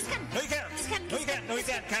can't. Yes, I can. No, you can't. Yes, I can. No, you can't. No, you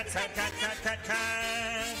can't. Can't.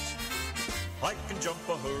 I can jump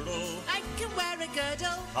a hurdle. I can wear a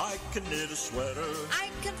girdle. I can knit a sweater.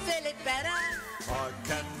 I can fill it better. I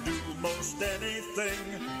can do most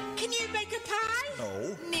anything. Can you make a pie?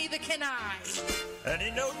 No. Neither can I.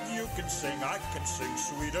 Any note you can sing, I can sing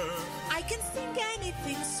sweeter. I can sing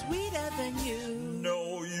anything sweeter than you.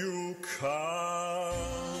 No, you can't.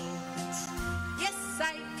 Yes,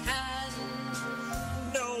 I can.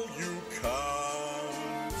 No, you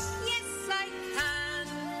can't. Yes, I can.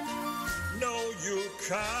 No, you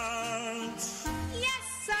can't.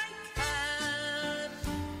 Yes, I can.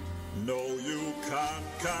 No, you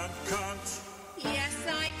can't. Yes,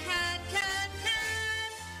 I can.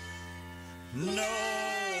 No,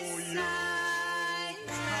 Yes, you I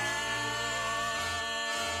can't.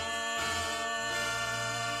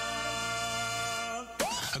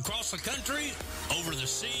 Across the country, over the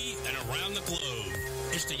sea, and around the globe.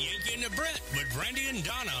 It's the Yankee and the Brit with Randy and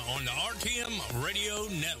Donna on the RTM Radio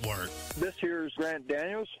Network. This here is Grant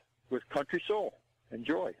Daniels with Country Soul.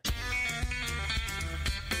 Enjoy.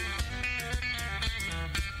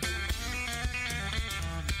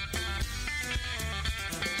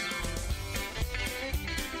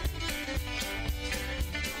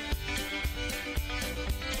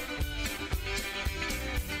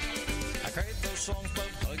 I crave those songs about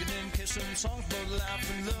hugging and kissing, songs about life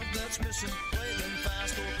and love that's missing. Play them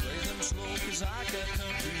fast or play them slow, 'cause I got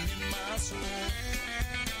country in my soul.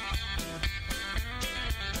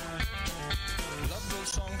 Love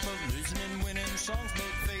those songs about losing and winning, songs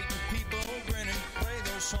about fate and people grinning. Play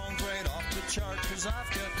those songs right off the chart, 'cause I've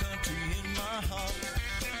got country in my heart.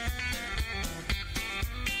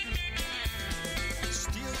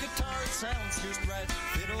 Steel guitar, it sounds just right.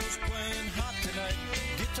 Fiddles playing hot tonight.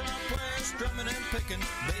 Guitar players strumming and picking.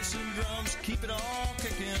 Bass and drums keep it all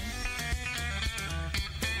kicking.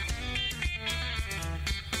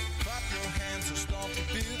 Clap your hands or stomp your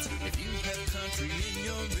boots. If you have country in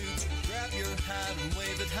your roots, grab your hat and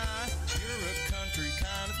wave it high. You're a country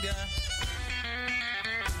kind of guy.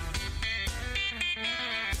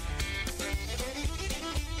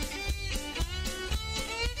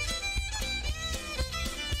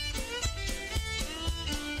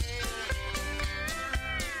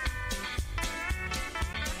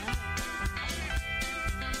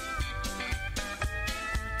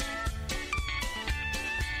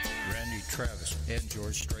 Travis and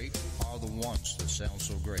George Strait are the ones that sound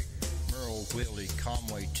so great. Merle, Willie,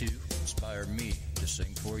 Conway too inspire me to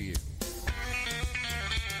sing for you.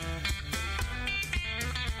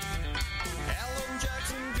 Alan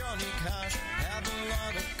Jackson, Johnny Cash have a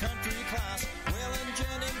lot of country class. Waylon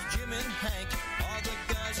Jennings, Jim and Hank are the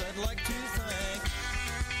guys I'd like to thank.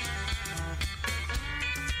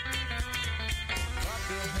 Clap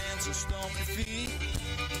your hands and stomp your feet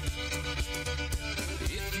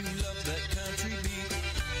if you love that country beat.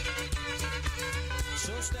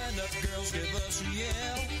 So stand up, girls, give us a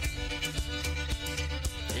yell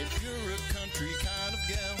if you're a country kind of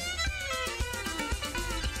gal.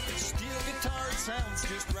 Steel guitar, it sounds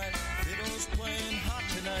just right. Fiddles playing hot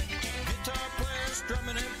tonight. Guitar players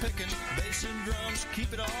strumming and picking. Bass and drums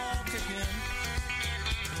keep it all kicking.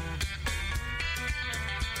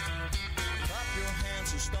 Clap your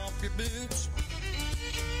hands and stomp your boots.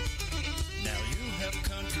 Now you have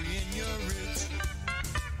country in your roots.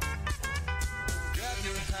 Grab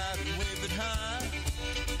your hat and wave it high.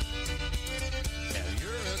 Now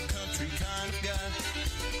you're a country kind of guy.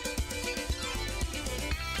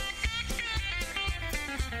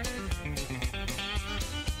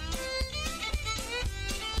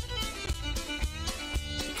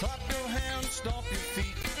 Clap your hands, stomp your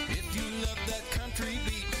feet if you love that country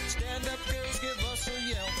beat. Stand up, girls, give us a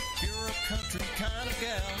yell. You're a country kind of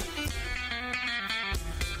gal.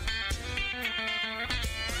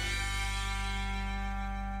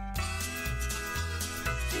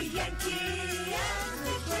 The Yankee and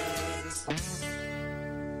the Brit.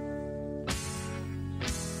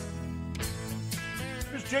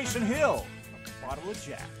 Here's Jason Hill, Bottle of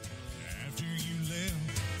Jack. After you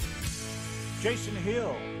left, Jason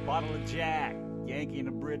Hill, Bottle of Jack, Yankee and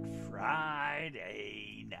the Brit,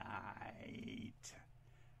 Friday night.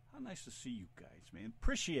 How nice to see you guys, man.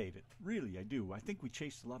 Appreciate it. Really, I do. I think we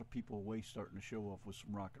chased a lot of people away starting to show off with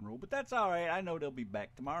some rock and roll, but that's all right. I know they'll be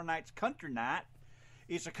back. Tomorrow night's country night.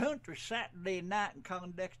 It's a country Saturday night, and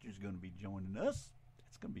Colin Dexter's going to be joining us.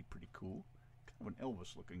 That's going to be pretty cool. Kind of an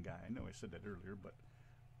Elvis-looking guy. I know I said that earlier, but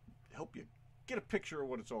help you get a picture of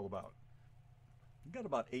what it's all about. We've got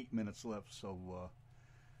about 8 minutes left, so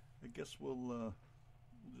I guess we'll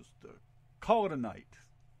just call it a night.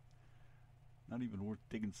 Not even worth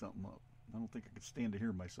digging something up. I don't think I could stand to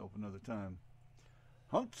hear myself another time.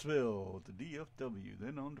 Huntsville to DFW,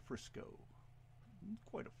 then on to Frisco.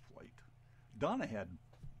 Quite a flight. Donna had,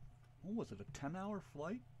 what was it, a 10-hour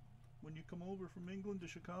flight when you come over from England to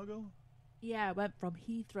Chicago? Yeah, I went from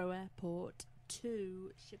Heathrow Airport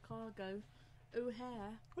to Chicago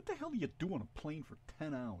O'Hare. What the hell do you do on a plane for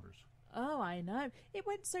 10 hours? Oh, I know. It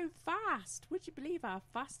went so fast. Would you believe how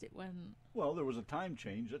fast it went? Well, there was a time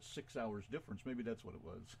change. That's 6 hours difference. Maybe that's what it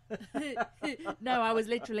was. No, I was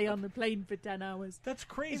literally on the plane for 10 hours. That's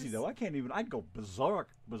crazy, though. I can't even... I'd go berserk.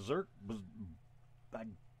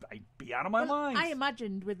 I'd be out of my mind. I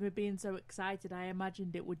imagined, with me being so excited, I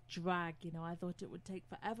imagined it would drag, you know. I thought it would take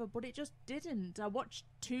forever, but it just didn't. I watched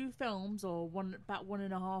 2 films, or about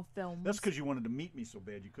 1.5 films. That's because you wanted to meet me so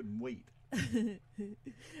bad you couldn't wait.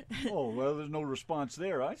 Oh, well, there's no response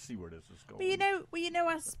there. I see where this is going. But you know,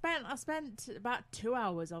 I spent about 2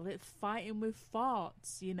 hours of it fighting with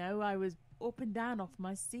farts. You know, I was up and down off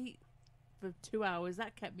my seat for 2 hours.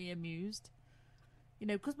 That kept me amused. You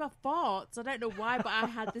know, because my farts, I don't know why, but I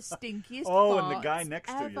had the stinkiest farts and the guy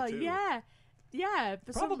next ever. to you, too. Yeah.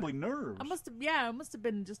 Probably nerves. I must have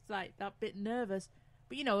been just like that bit nervous.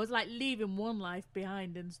 But, you know, it was like leaving one life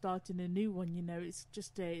behind and starting a new one, you know. It's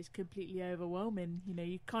just, it's completely overwhelming. You know,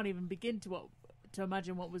 you can't even begin to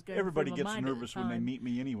imagine what was going on. Everybody gets nervous when they meet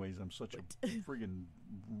me anyways. I'm such a friggin'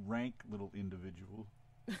 rank little individual.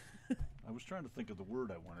 I was trying to think of the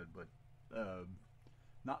word I wanted, but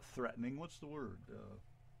not threatening. What's the word?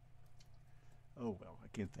 Oh, well, I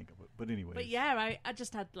can't think of it. But anyway. But yeah, I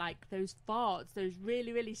just had like those farts, those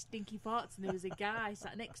really, really stinky farts. And there was a guy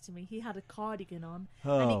sat next to me. He had a cardigan on.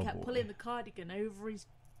 And he kept pulling the cardigan over his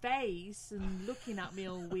face and looking at me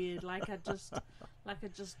all weird, like I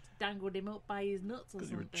just dangled him up by his nuts or something.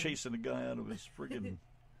 Because you were chasing a guy out of his friggin'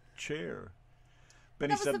 chair.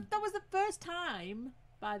 Benny said that was the first time,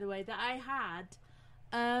 by the way, that I had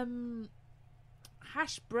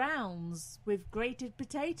hash browns with grated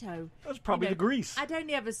potato. That's probably the grease. I'd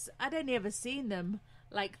only ever seen them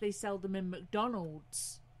like they sell them in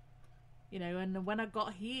McDonald's. You know, and when I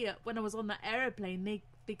got here, when I was on that aeroplane,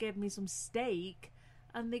 they gave me some steak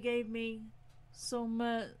and they gave me some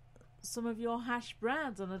of your hash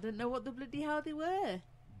browns, and I didn't know what the bloody hell they were.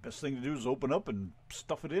 Best thing to do is open up and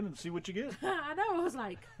stuff it in and see what you get. I know, I was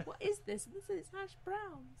like, what is this? And this is hash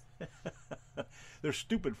browns. They're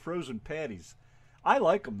stupid frozen patties. I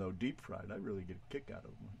like them, though, deep fried. I really get a kick out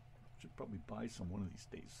of them. Should probably buy some one of these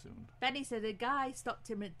days soon. Benny said a guy stopped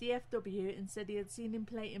him at DFW and said he had seen him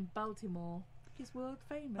play in Baltimore. He's world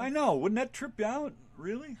famous. I know. Wouldn't that trip you out?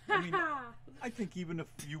 Really? I mean, I think even if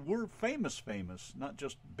you were famous, not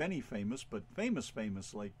just Benny famous, but famous,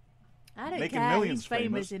 like I don't making care. millions He's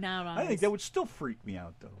famous in our eyes. I think that would still freak me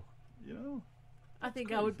out, though. You know? I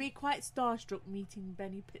think I would be quite starstruck meeting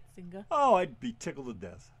Benny Pitzinger. Oh, I'd be tickled to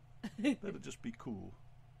death. That'd just be cool.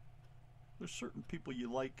 There's certain people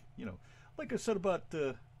you like, you know, like I said about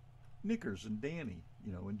Knickers and Danny,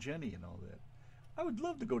 you know, and Jenny and all that. I would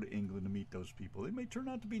love to go to England to meet those people. They may turn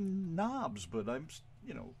out to be knobs, but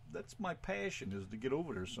you know, that's my passion, is to get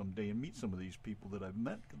over there someday and meet some of these people that I've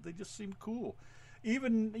met, because they just seem cool.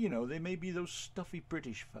 Even, you know, they may be those stuffy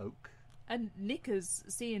British folk. And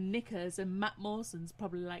seeing Knickers and Matt Mawson's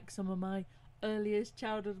probably like some of my earliest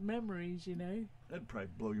childhood memories, you know. That'd probably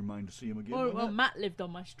blow your mind to see him again. Well, Matt lived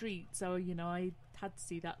on my street, so, you know, I had to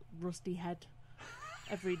see that rusty head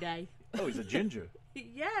every day. Oh, he's a ginger.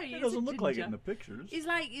 Yeah, he doesn't look like it in the pictures. He's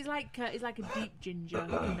like a deep ginger,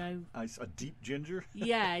 you know. A deep ginger?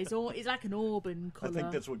 Yeah, he's like an auburn colour. I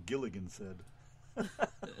think that's what Gilligan said.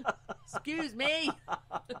 Excuse me.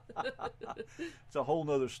 It's a whole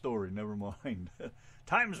nother story. Never mind.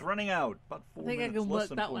 Time's running out. About 4 minutes. I think I can work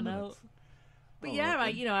that one minutes. out. But yeah,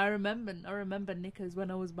 I remember Knickers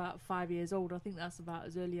when I was about 5 years old. I think that's about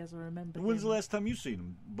as early as I remember. When's the last time you seen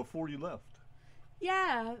him? Before you left?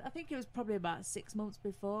 Yeah, I think it was probably about 6 months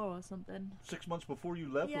before or something. 6 months before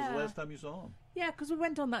you left was the last time you saw him? Yeah, because we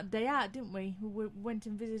went on that day out, didn't we? We went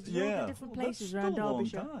and visited all the different places around Derbyshire. That's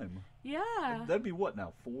still a long time. Yeah. That'd be what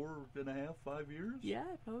now, 4.5, 5 years? Yeah,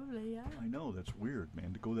 probably, yeah. I know, that's weird,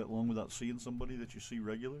 man, to go that long without seeing somebody that you see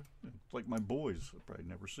regular. It's like my boys. I'd probably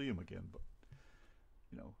never see them again, but,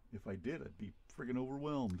 you know, if I did, I'd be friggin'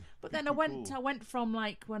 overwhelmed. But then I went from,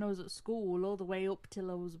 like, when I was at school all the way up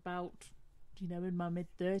till I was about, you know, in my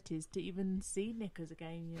mid-30s to even see Knickers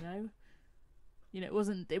again, you know. You know,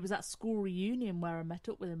 it was at school reunion where I met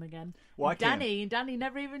up with him again. Well, Danny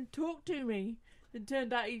never even talked to me. It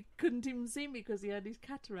turned out he couldn't even see me because he had his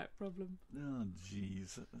cataract problem. Oh,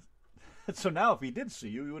 jeez. So now if he did see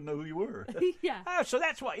you, he wouldn't know who you were. Yeah. Oh, so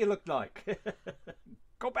that's what you looked like.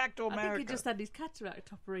 Go back to America. I think he just had his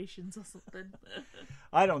cataract operations or something.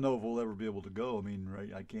 I don't know if we'll ever be able to go. I mean,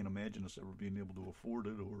 right? I can't imagine us ever being able to afford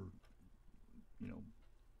it, or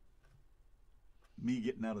me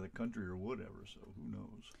getting out of the country or whatever. So who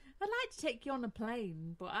knows? I'd like to take you on a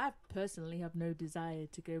plane, but I personally have no desire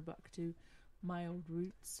to go back to my old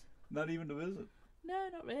roots. Not even to visit? No,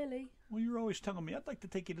 not really. Well, you're always telling me, I'd like to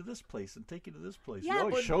take you to this place and take you to this place. Yeah, you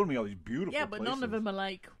always showed me all these beautiful places. Yeah, but none of them are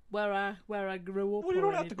like where I grew up. Well, you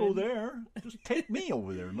don't have to go there. Just take me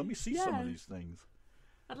over there and let me see some of these things.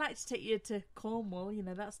 I'd like to take you to Cornwall.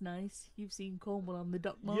 That's nice. You've seen Cornwall on the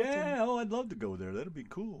Dock Martin. Yeah, I'd love to go there. That'd be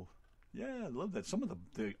cool. Yeah, I love that. Some of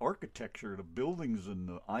the architecture, the buildings and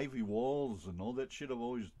the ivy walls and all that shit I've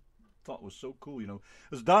always thought was so cool.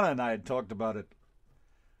 As Donna and I had talked about it,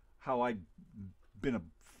 how I'd been a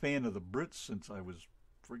fan of the Brits since I was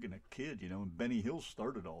friggin' a kid, and Benny Hill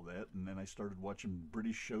started all that, and then I started watching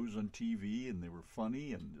British shows on TV, and they were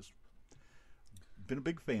funny, and just been a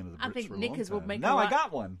big fan of the Brits I think for a Knickers long would time. make Now a right, I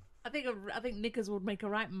got one. I think Knickers would make a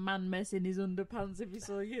right man mess in his underpants if he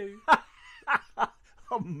saw you.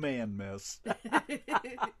 A man mess. You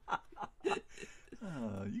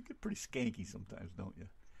get pretty skanky sometimes, don't you?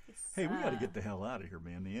 Hey, we got to get the hell out of here,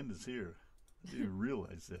 man. The end is here. I didn't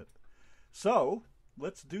realize that. So,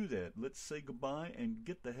 let's do that. Let's say goodbye and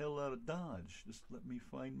get the hell out of Dodge. Just let me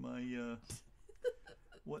find my,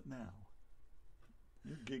 what now?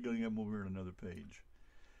 You're giggling. I'm over on another page.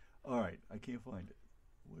 All right, I can't find it.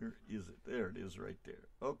 Where is it? There it is right there.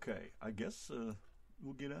 Okay, I guess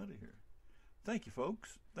we'll get out of here. Thank you,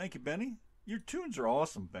 folks. Thank you, Benny. Your tunes are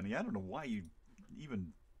awesome, Benny. I don't know why you're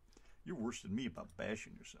worse than me about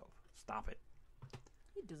bashing yourself. Stop it.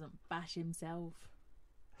 He doesn't bash himself.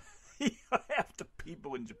 Half the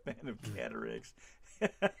people in Japan have cataracts.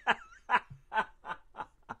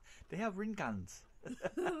 They have ring guns.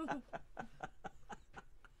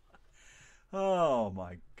 Oh,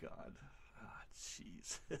 my God.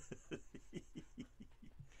 Jeez.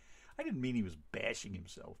 I didn't mean he was bashing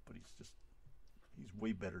himself, but he's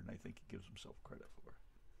way better than I think he gives himself credit for.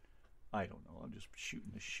 I don't know. I'm just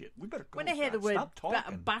shooting the shit. We better go. When I hear the word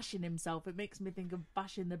bashing himself, it makes me think of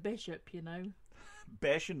bashing the bishop,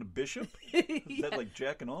 Bashing the bishop? Is that like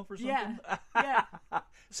jacking off or something? Yeah.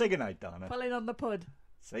 Say goodnight, Donna. Pulling on the pud.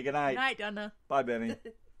 Say goodnight. Night, Donna. Bye, Benny.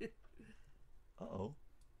 Uh-oh.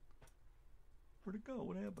 Where'd it go?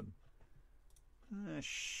 What happened?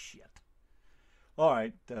 Shit. All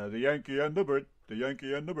right. The Yankee and the Brit. The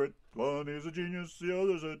Yankee and the Brit. One is a genius, the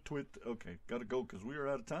other's a twit. Okay, gotta go because we are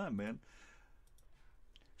out of time, man.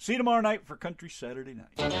 See you tomorrow night for Country Saturday Night.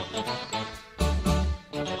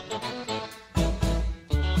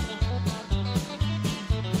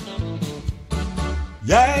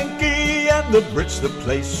 Yankee and the Brit's the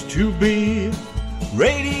place to be.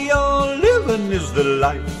 Radio living is the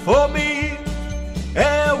life for me.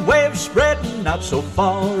 Airwaves spreading out so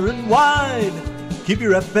far and wide. Keep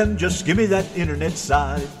your FM, just give me that internet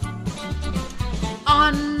side.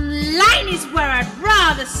 Online is where I'd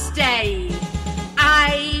rather stay.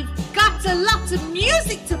 I've got a lot of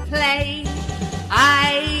music to play.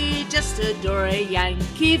 I just adore a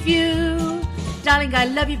Yankee view. Darling, I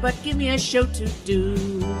love you, but give me a show to do.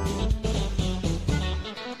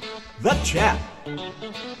 The Chat.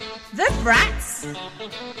 The Brats.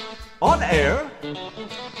 On air.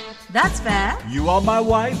 That's fair. You are my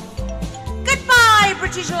wife. Goodbye,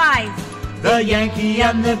 British life. The Yankee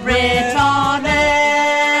and the Brit on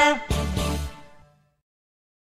air.